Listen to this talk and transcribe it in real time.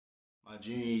My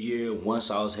junior year,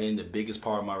 once I was hitting the biggest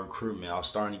part of my recruitment, I was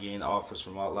starting to gain offers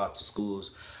from lots of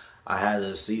schools. I had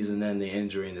a season-ending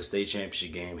injury in the state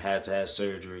championship game, had to have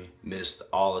surgery, missed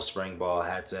all of spring ball,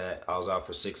 I was out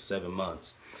for 6-7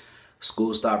 months.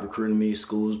 Schools stopped recruiting me,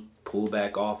 schools pulled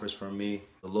back offers from me.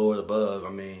 The Lord above,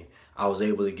 I was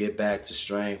able to get back to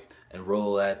strength,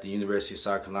 enroll at the University of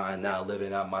South Carolina, now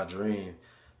living out my dream.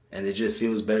 And it just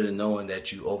feels better knowing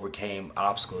that you overcame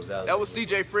obstacles. That was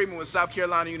C.J. Freeman with South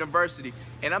Carolina University.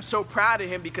 And I'm so proud of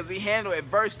him because he handled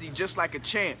adversity just like a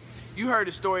champ. You heard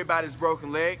the story about his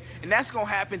broken leg, and that's going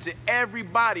to happen to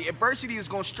everybody. Adversity is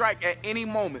going to strike at any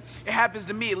moment. It happens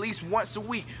to me at least once a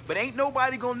week, but ain't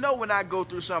nobody going to know when I go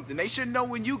through something. They should know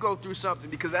when you go through something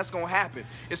because that's going to happen.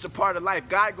 It's a part of life.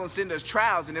 God going to send us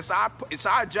trials, and it's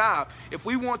our job. If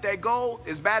we want that goal,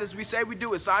 as bad as we say we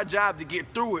do, it's our job to get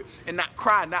through it and not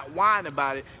cry, not whine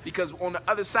about it, because on the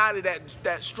other side of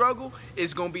that struggle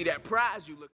is going to be that prize you look